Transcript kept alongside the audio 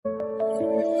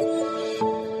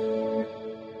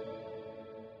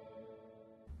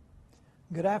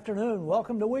Good afternoon.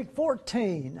 Welcome to week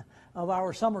 14 of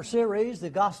our summer series, The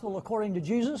Gospel According to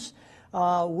Jesus.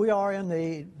 We are in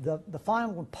the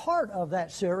final part of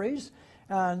that series,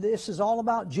 and this is all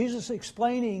about Jesus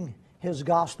explaining His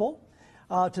gospel.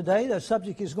 Today, the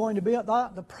subject is going to be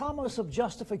about the promise of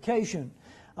justification.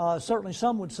 Certainly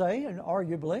some would say, and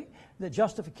arguably, that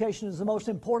justification is the most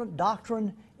important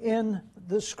doctrine in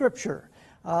the Scripture.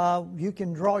 You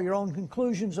can draw your own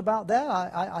conclusions about that.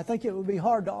 I think it would be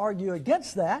hard to argue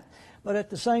against that, but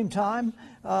at the same time,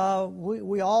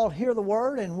 we all hear the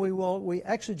Word, and we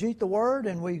exegete the Word,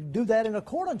 and we do that in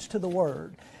accordance to the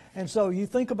Word. And so you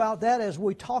think about that as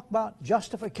we talk about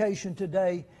justification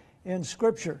today in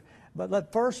Scripture.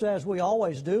 But first, as we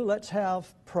always do, let's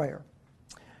have prayer.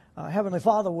 Heavenly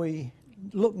Father, we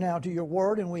look now to your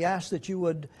Word, and we ask that you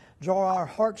would draw our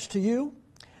hearts to you,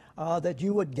 that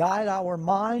you would guide our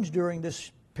minds during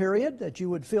this period, that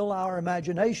you would fill our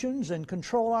imaginations and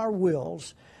control our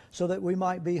wills so that we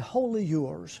might be wholly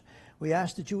yours. We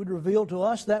ask that you would reveal to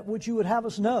us that which you would have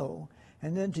us know,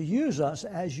 and then to use us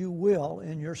as you will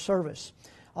in your service,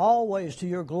 always to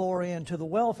your glory and to the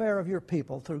welfare of your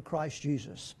people through Christ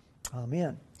Jesus.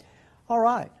 Amen. All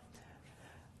right.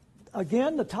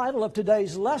 Again, the title of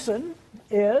today's lesson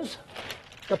is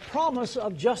The Promise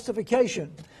of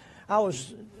Justification. I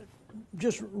was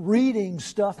just reading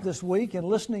stuff this week and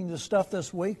listening to stuff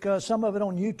this week, some of it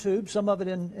on YouTube, some of it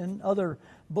in other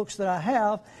books that I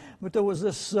have, but there was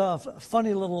this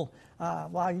funny little,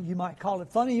 well, you might call it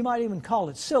funny, you might even call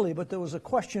it silly, but there was a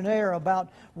questionnaire about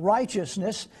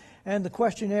righteousness, and the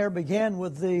questionnaire began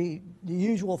with the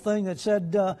usual thing that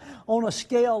said, on a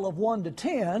scale of 1 to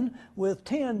 10, with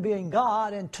 10 being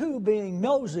God and 2 being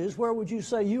Moses, where would you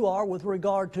say you are with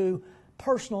regard to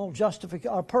personal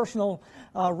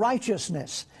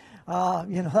righteousness?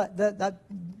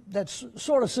 That's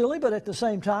sort of silly, but at the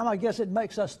same time, I guess it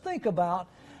makes us think about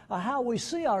how we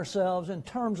see ourselves in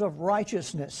terms of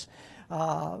righteousness.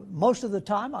 Most of the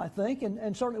time, I think,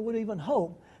 and certainly would even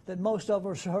hope, that most of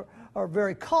us are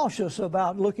very cautious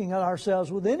about looking at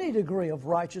ourselves with any degree of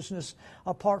righteousness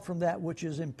apart from that which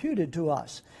is imputed to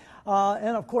us.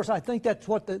 And of course, I think that's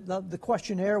what the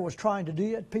questionnaire was trying to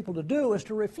do, people to do, is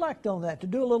to reflect on that, to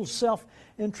do a little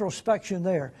self-introspection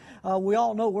there. We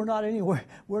all know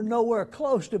we're nowhere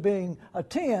close to being a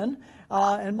 10,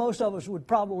 and most of us would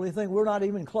probably think we're not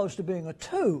even close to being a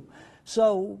 2.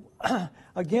 So,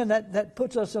 again, that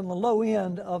puts us on the low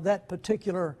end of that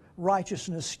particular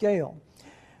righteousness scale.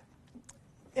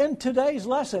 In today's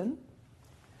lesson,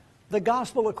 the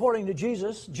gospel according to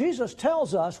Jesus, Jesus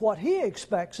tells us what he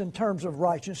expects in terms of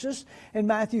righteousness. In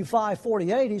Matthew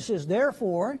 5:48, he says,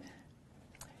 "Therefore,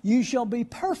 you shall be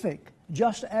perfect,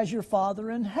 just as your Father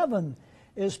in heaven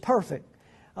is perfect."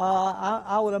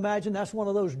 I would imagine that's one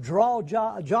of those draw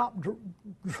jopping,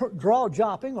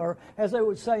 or as they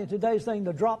would say in today's thing,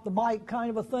 the drop the mic kind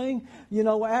of a thing. You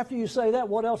know, after you say that,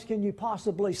 what else can you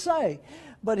possibly say?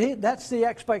 But that's the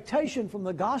expectation from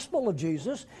the gospel of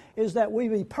Jesus, is that we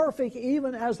be perfect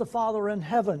even as the Father in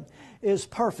heaven is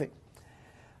perfect.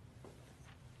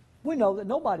 We know that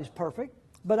nobody's perfect,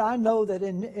 but I know that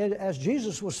as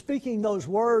Jesus was speaking those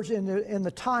words in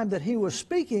the time that he was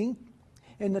speaking,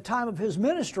 in the time of his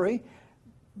ministry,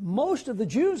 most of the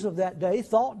Jews of that day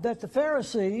thought that the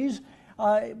Pharisees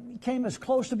came as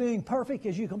close to being perfect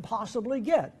as you can possibly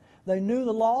get. They knew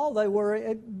the law. They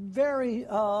were very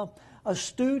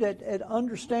astute at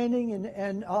understanding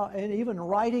and even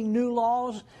writing new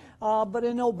laws, but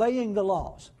in obeying the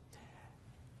laws.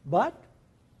 But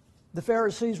the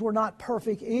Pharisees were not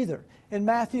perfect either. In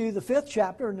Matthew, the 5th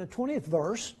chapter, in the 20th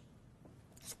verse,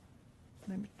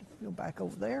 let me go back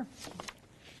over there.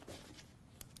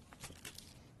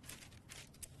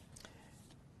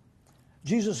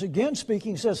 Jesus again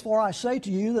speaking says, "For I say to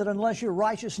you that unless your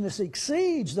righteousness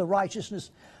exceeds the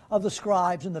righteousness of the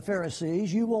scribes and the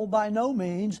Pharisees, you will by no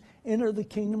means enter the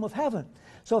kingdom of heaven."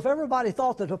 So if everybody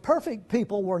thought that the perfect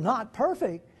people were not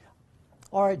perfect,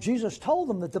 or Jesus told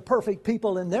them that the perfect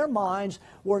people in their minds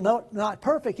were not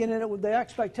perfect, and the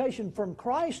expectation from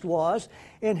Christ was,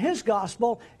 in his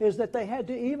gospel, is that they had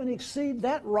to even exceed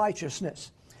that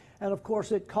righteousness. And of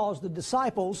course it caused the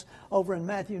disciples over in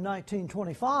Matthew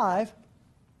 19:25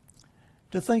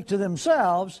 to think to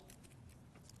themselves,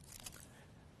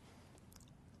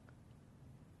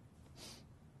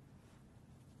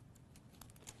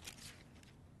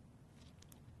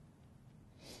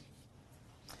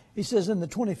 he says in the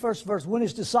 21st verse, "When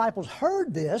his disciples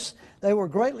heard this, they were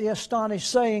greatly astonished,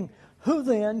 saying, 'Who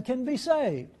then can be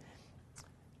saved?'"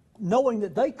 knowing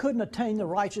that they couldn't attain the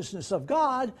righteousness of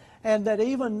God, and that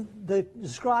even the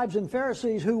scribes and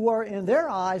Pharisees, who were in their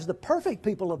eyes the perfect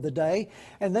people of the day,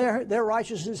 and their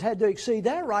righteousness had to exceed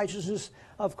their righteousness,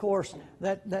 of course,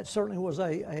 that certainly was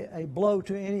a blow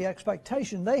to any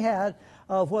expectation they had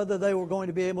of whether they were going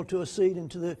to be able to accede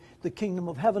into the kingdom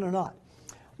of heaven or not.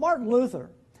 Martin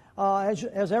Luther,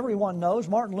 as everyone knows,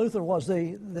 Martin Luther was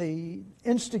the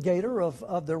instigator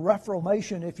of the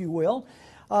Reformation, if you will.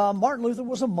 Martin Luther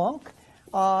was a monk.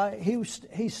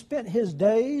 He spent his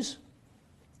days,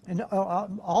 and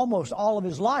almost all of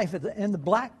his life, in the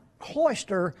Black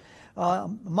Cloister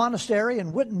monastery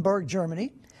in Wittenberg,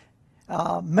 Germany,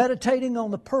 meditating on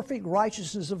the perfect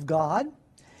righteousness of God.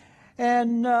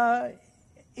 And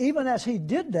even as he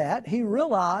did that, he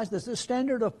realized that the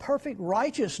standard of perfect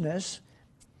righteousness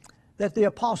that the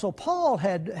Apostle Paul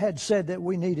had said that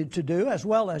we needed to do, as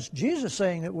well as Jesus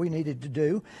saying that we needed to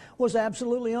do, was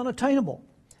absolutely unattainable.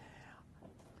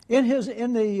 In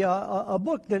a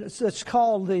book that's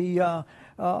called the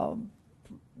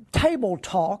Table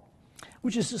Talk,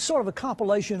 which is sort of a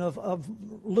compilation of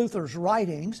Luther's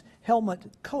writings, Helmut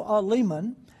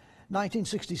Lehmann,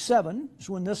 1967 is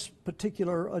when this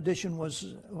particular edition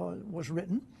was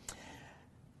written,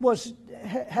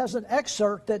 has an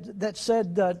excerpt that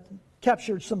said,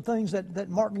 captured some things that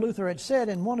Martin Luther had said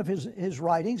in one of his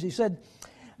writings. He said,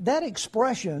 that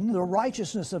expression, the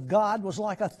righteousness of God, was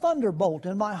like a thunderbolt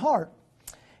in my heart.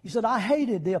 He said, I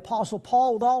hated the Apostle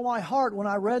Paul with all my heart when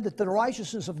I read that the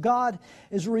righteousness of God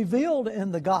is revealed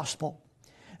in the gospel.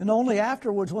 And only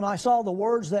afterwards, when I saw the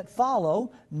words that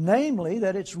follow, namely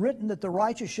that it's written that the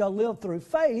righteous shall live through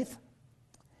faith,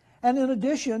 and in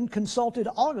addition consulted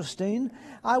Augustine,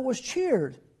 I was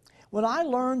cheered. When I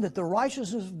learned that the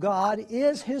righteousness of God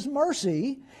is His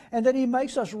mercy, and that He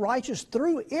makes us righteous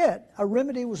through it, a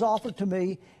remedy was offered to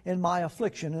me in my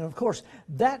affliction. And of course,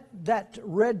 that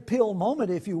red pill moment,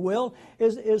 if you will,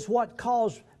 is what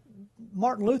caused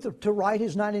Martin Luther to write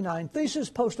his 99 Theses,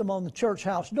 post them on the church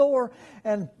house door,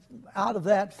 and out of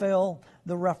that fell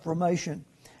the Reformation,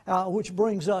 which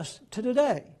brings us to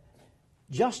today.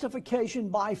 Justification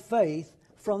by faith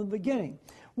from the beginning.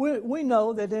 We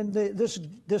know that in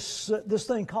this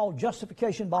thing called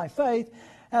justification by faith,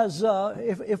 as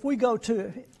if we go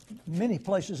to many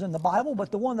places in the Bible,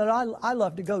 but the one that I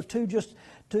love to go to just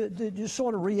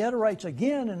sort of reiterates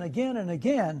again and again and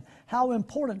again how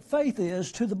important faith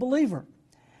is to the believer.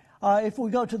 If we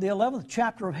go to the 11th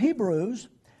chapter of Hebrews,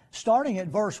 starting at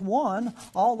verse 1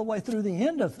 all the way through the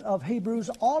end of Hebrews,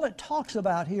 all it talks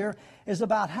about here is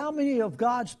about how many of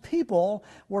God's people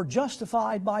were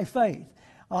justified by faith.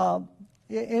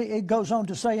 It goes on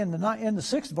to say in the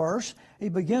 6th verse, he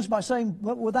begins by saying,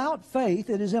 but without faith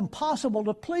it is impossible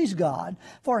to please God,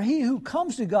 for he who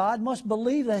comes to God must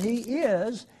believe that He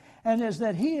is, and is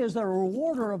that He is the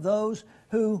rewarder of those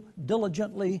who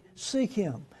diligently seek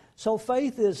Him. So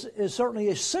faith is certainly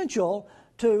essential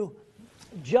to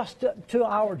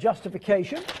our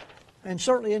justification, and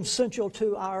certainly essential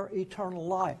to our eternal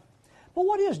life. But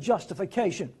what is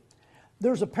justification?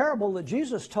 There's a parable that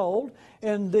Jesus told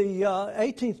in the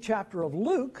 18th chapter of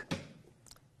Luke,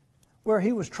 where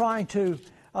He was trying to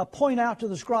point out to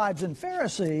the scribes and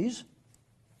Pharisees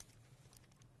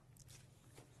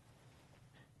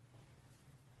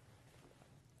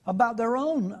about their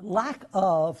own lack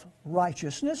of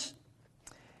righteousness.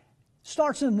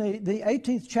 Starts in the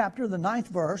 18th chapter, the 9th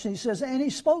verse, and he says, and He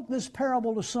spoke this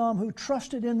parable to some who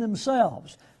trusted in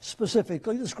themselves,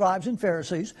 specifically the scribes and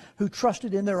Pharisees, who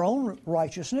trusted in their own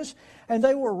righteousness, and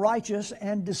they were righteous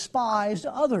and despised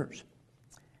others.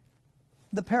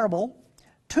 The parable,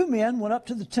 two men went up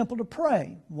to the temple to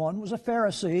pray. One was a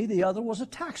Pharisee, the other was a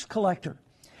tax collector.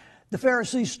 The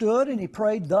Pharisee stood and he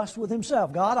prayed thus with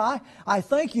himself, God, I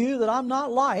thank You that I'm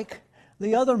not like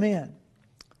the other men,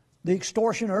 the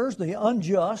extortioners, the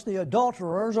unjust, the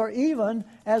adulterers, or even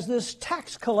as this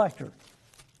tax collector.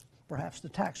 Perhaps the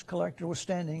tax collector was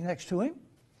standing next to him.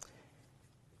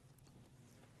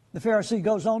 The Pharisee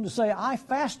goes on to say, I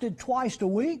fasted twice a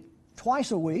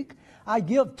week. I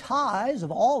give tithes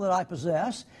of all that I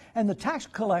possess. And the tax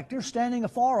collector, standing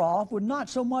afar off, would not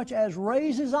so much as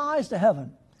raise his eyes to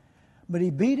heaven, but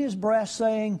he beat his breast,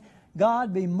 saying,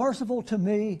 God, be merciful to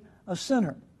me, a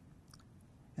sinner.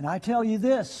 And I tell you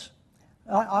this,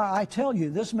 I tell you,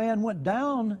 this man went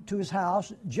down to his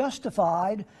house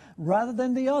justified rather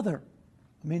than the other.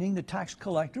 Meaning the tax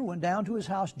collector went down to his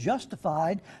house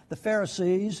justified. The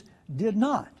Pharisees did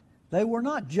not. They were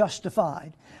not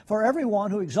justified. For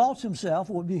everyone who exalts himself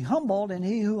will be humbled, and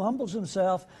he who humbles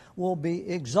himself will be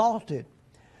exalted.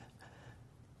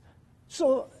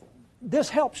 So this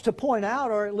helps to point out,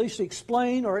 or at least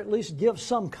explain, or at least give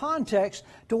some context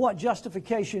to what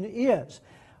justification is.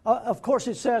 Of course,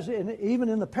 it says, even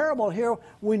in the parable here,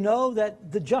 we know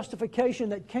that the justification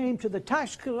that came to the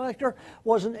tax collector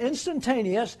was an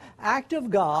instantaneous act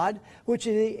of God, which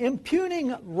is the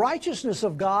imputing righteousness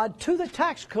of God to the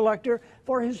tax collector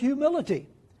for his humility.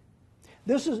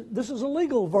 This is a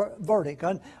legal verdict.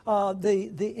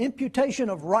 The imputation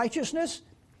of righteousness,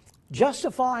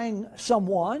 justifying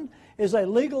someone, is a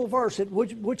legal verse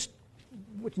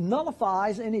which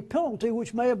nullifies any penalty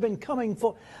which may have been coming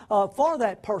for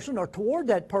that person or toward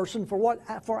that person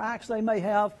for acts they may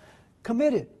have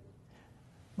committed.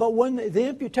 But when the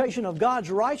imputation of God's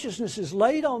righteousness is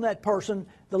laid on that person,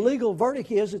 the legal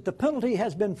verdict is that the penalty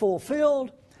has been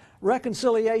fulfilled,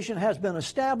 reconciliation has been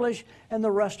established, and the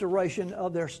restoration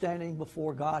of their standing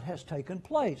before God has taken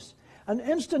place. An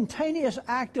instantaneous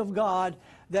act of God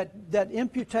that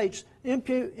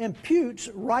imputes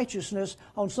righteousness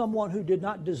on someone who did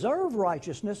not deserve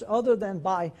righteousness other than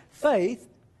by faith,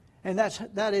 and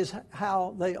that is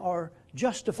how they are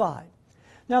justified.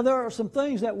 Now, there are some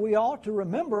things that we ought to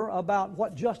remember about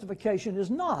what justification is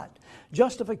not.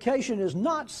 Justification is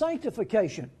not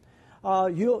sanctification.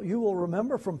 You will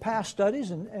remember from past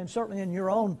studies and certainly in your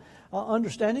own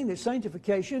understanding that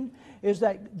sanctification is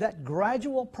that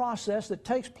gradual process that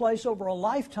takes place over a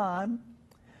lifetime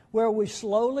where we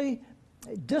slowly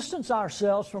distance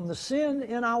ourselves from the sin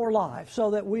in our life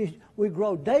so that we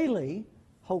grow daily,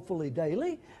 hopefully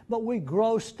daily, but we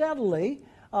grow steadily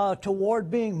toward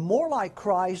being more like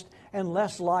Christ and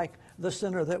less like the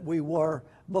sinner that we were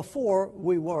before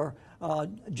we were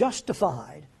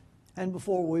justified and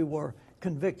before we were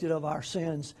convicted of our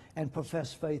sins and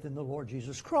profess faith in the Lord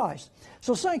Jesus Christ.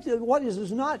 So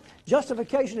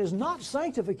justification is not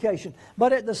sanctification,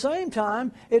 but at the same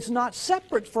time, it's not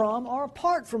separate from or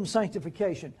apart from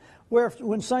sanctification.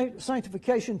 When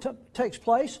sanctification takes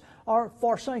place, or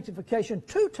for sanctification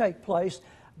to take place,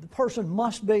 the person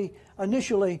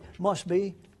initially must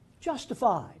be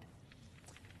justified.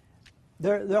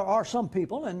 There are some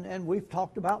people, and we've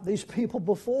talked about these people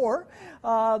before,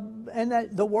 and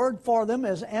that the word for them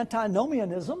is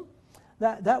antinomianism.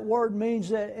 That word means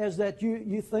that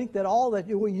you think that all that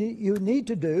you need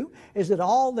to do is that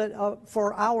all that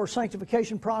for our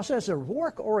sanctification process are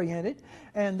work-oriented,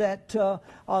 and that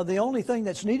the only thing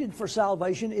that's needed for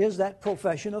salvation is that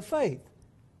profession of faith.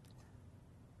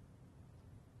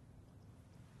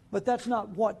 But that's not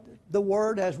what the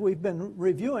word, as we've been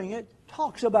reviewing it,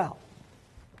 talks about.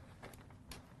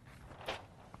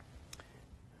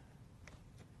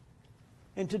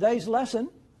 In today's lesson,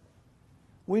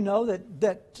 we know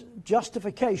that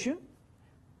justification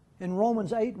in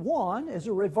Romans 8:1 is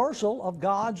a reversal of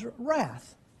God's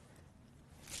wrath.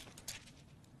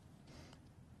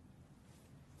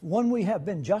 When we have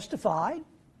been justified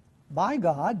by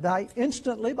God,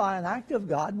 instantly by an act of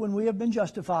God, when we have been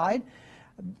justified,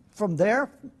 from there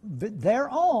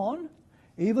on,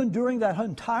 even during that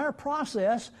entire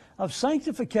process of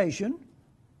sanctification,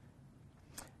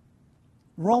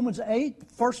 Romans 8,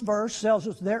 first verse, tells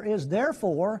us, "There is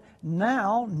therefore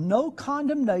now no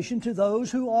condemnation to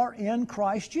those who are in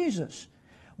Christ Jesus."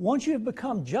 Once you have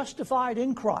become justified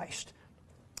in Christ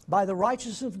by the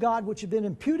righteousness of God which has been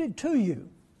imputed to you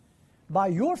by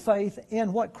your faith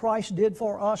in what Christ did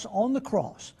for us on the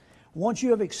cross, once you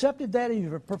have accepted that and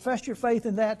you have professed your faith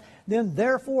in that, then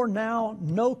therefore now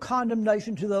no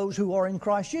condemnation to those who are in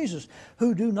Christ Jesus,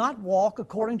 who do not walk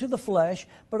according to the flesh,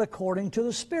 but according to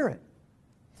the Spirit.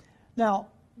 Now,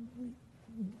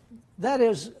 that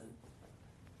is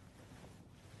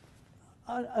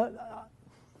a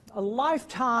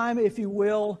lifetime, if you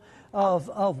will,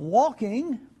 of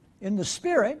walking in the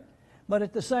Spirit, but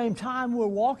at the same time we're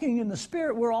walking in the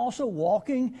Spirit, we're also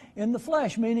walking in the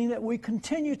flesh, meaning that we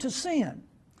continue to sin.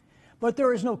 But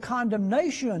there is no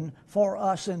condemnation for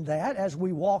us in that as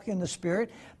we walk in the Spirit,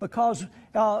 because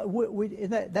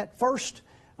that first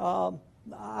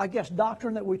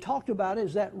doctrine that we talked about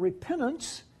is that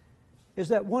repentance is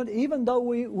that even though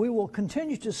we will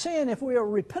continue to sin, if we are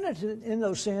repentant in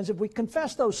those sins, if we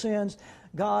confess those sins,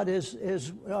 God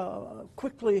is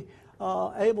quickly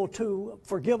able to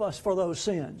forgive us for those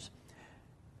sins.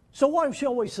 So what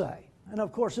shall we say? And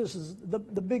of course, this is the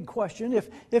big question.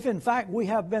 If in fact we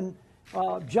have been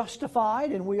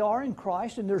justified and we are in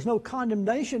Christ and there's no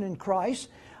condemnation in Christ,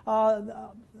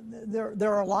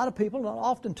 there are a lot of people, and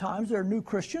oftentimes they're new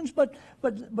Christians, but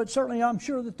certainly I'm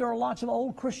sure that there are lots of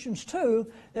old Christians too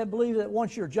that believe that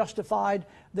once you're justified,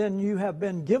 then you have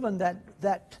been given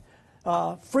that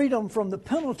freedom from the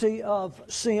penalty of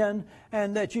sin,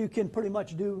 and that you can pretty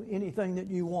much do anything that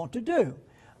you want to do.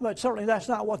 but certainly that's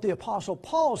not what the Apostle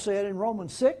Paul said in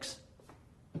Romans 6.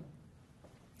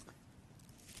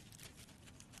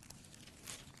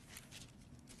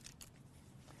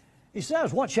 He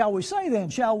says, what shall we say then?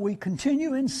 Shall we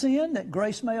continue in sin that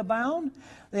grace may abound?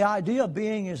 The idea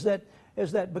being is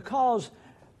that because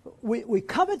we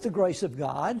covet the grace of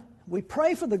God, we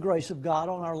pray for the grace of God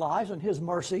on our lives and His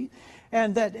mercy,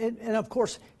 and of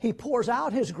course He pours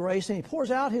out His grace and He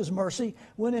pours out His mercy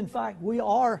when in fact we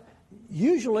are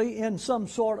usually in some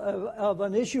sort of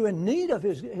an issue in need of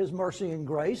His mercy and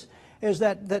grace, is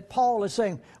that Paul is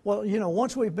saying, well,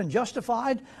 once we've been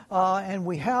justified and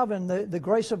we have in the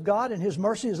grace of God and His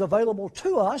mercy is available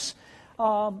to us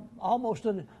almost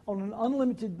on an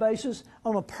unlimited basis,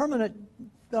 on a permanent,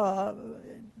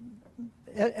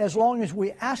 as long as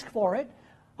we ask for it,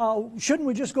 shouldn't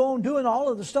we just go on doing all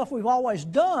of the stuff we've always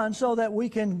done so that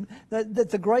that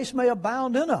the grace may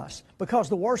abound in us? Because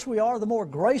the worse we are, the more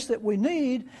grace that we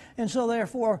need, and so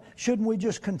therefore, shouldn't we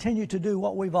just continue to do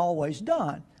what we've always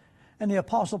done? And the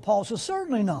Apostle Paul says,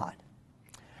 certainly not.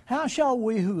 How shall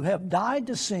we who have died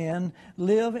to sin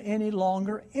live any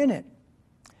longer in it?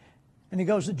 And he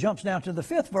jumps down to the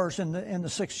 5th verse in the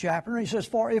 6th chapter, and he says,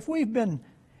 for if we've been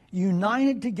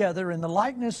united together in the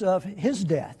likeness of His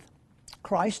death,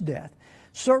 Christ's death,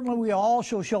 certainly we all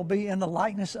shall be in the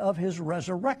likeness of His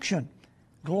resurrection,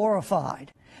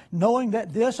 glorified, knowing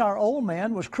that this our old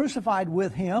man was crucified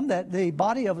with Him, that the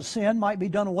body of sin might be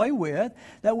done away with,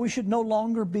 that we should no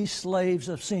longer be slaves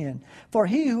of sin. For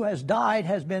he who has died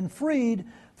has been freed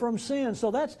from sin.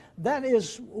 So that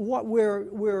is what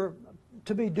we're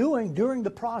to be doing during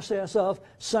the process of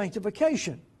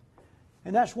sanctification.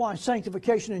 And that's why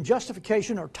sanctification and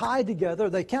justification are tied together.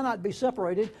 They cannot be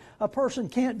separated. A person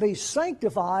can't be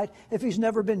sanctified if he's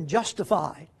never been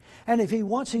justified. And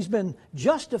once he's been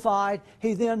justified,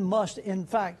 he then must, in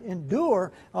fact,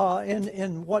 endure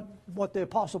in what the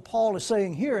Apostle Paul is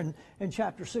saying here in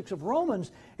chapter 6 of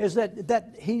Romans, is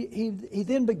that he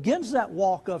then begins that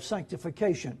walk of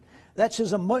sanctification. That's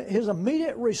his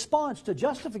immediate response to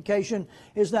justification,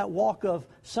 is that walk of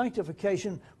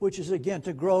sanctification, which is again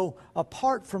to grow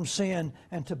apart from sin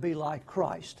and to be like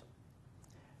Christ.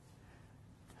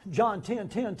 John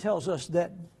 10:10 tells us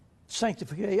that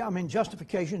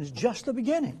justification is just the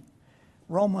beginning.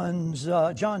 John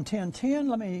 10:10,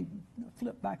 let me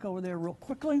flip back over there real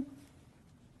quickly.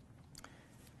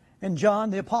 And John,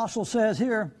 the apostle, says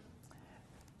here,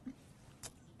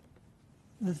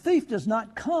 the thief does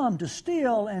not come to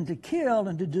steal and to kill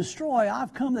and to destroy.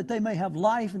 I've come that they may have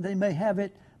life and they may have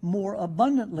it more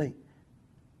abundantly.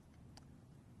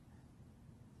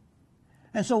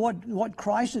 And so what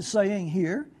Christ is saying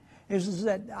here is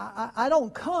that I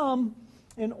don't come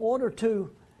in order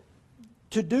to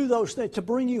do those things, to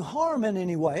bring you harm in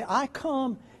any way. I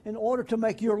come in order to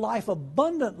make your life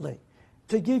abundantly,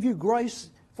 to give you grace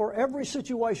for every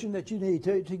situation that you need,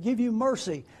 to give you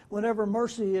mercy whenever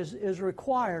mercy is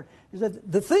required. Is that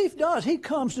the thief does. He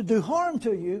comes to do harm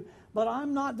to you, but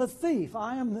I'm not the thief.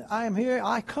 I am here.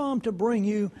 I come to bring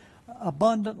you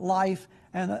abundant life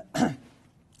and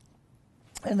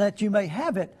that you may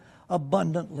have it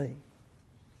abundantly.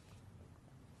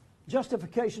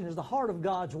 Justification is the heart of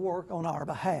God's work on our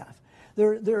behalf.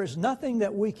 There is nothing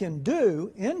that we can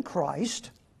do in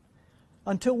Christ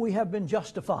until we have been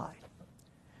justified.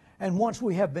 And once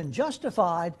we have been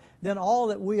justified, then all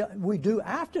that we do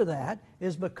after that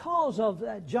is because of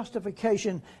that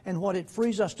justification and what it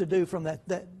frees us to do from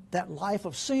that life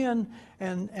of sin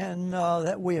and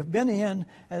that we have been in,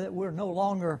 and that we're no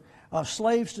longer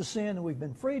slaves to sin, and we've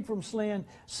been freed from sin,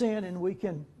 and we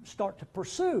can start to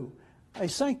pursue a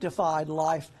sanctified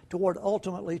life toward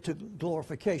ultimately to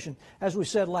glorification. As we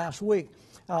said last week,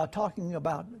 talking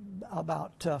about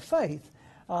faith,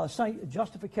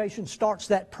 justification starts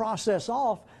that process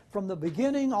off from the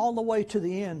beginning all the way to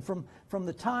the end, from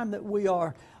the time that we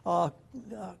are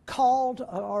called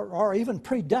or even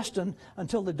predestined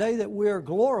until the day that we're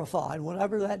glorified,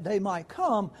 whenever that day might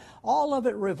come. All of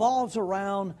it revolves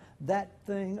around that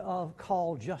thing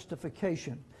called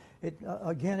justification.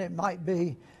 Again, it might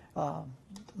be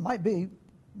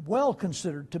well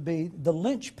considered to be the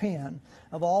linchpin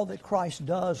of all that Christ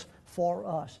does for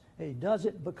us. He does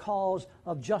it because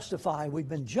of justified. We've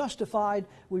been justified.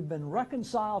 We've been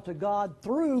reconciled to God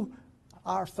through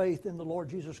our faith in the Lord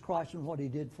Jesus Christ and what He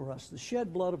did for us. The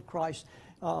shed blood of Christ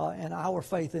and our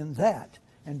faith in that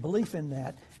and belief in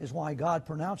that is why God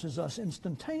pronounces us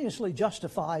instantaneously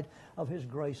justified of His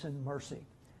grace and mercy.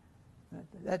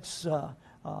 That's a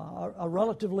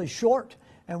relatively short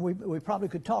and we probably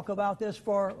could talk about this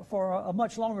for a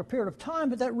much longer period of time,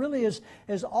 but that really is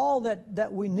all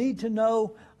that we need to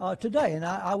know today. And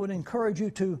I would encourage you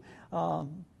to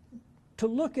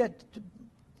look at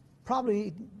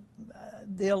probably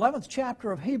the 11th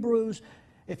chapter of Hebrews.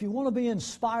 If you want to be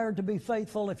inspired to be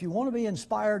faithful, if you want to be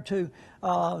inspired to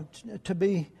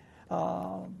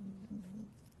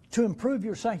improve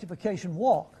your sanctification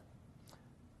walk,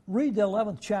 read the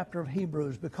 11th chapter of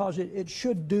Hebrews, because it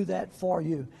should do that for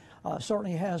you.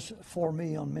 Certainly has for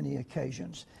me on many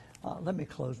occasions. Let me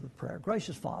close with prayer.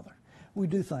 Gracious Father, we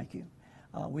do thank you.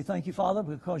 We thank you, Father,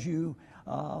 because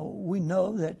we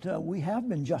know that we have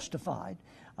been justified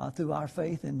through our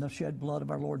faith in the shed blood of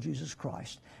our Lord Jesus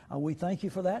Christ. We thank you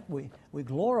for that. We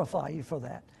glorify you for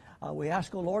that. We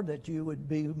ask, O Lord, that you would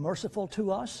be merciful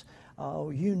to us.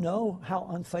 You know how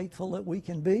unfaithful that we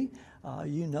can be.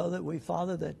 You know that we,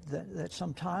 Father, that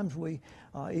sometimes we,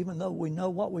 even though we know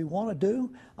what we want to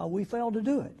do, we fail to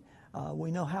do it.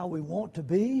 We know how we want to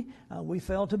be. We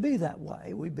fail to be that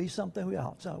way. We be something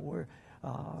else.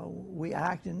 We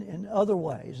act in other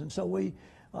ways. And so we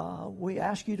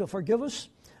ask you to forgive us.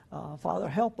 Father,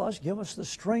 help us. Give us the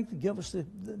strength. Give us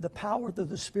the power through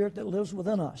the Spirit that lives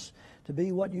within us to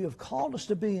be what you have called us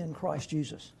to be in Christ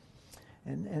Jesus.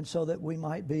 And so that we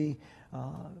might be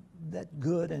that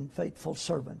good and faithful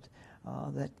servant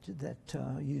that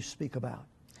you speak about.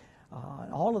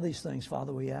 All of these things,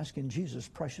 Father, we ask in Jesus'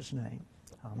 precious name.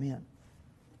 Amen.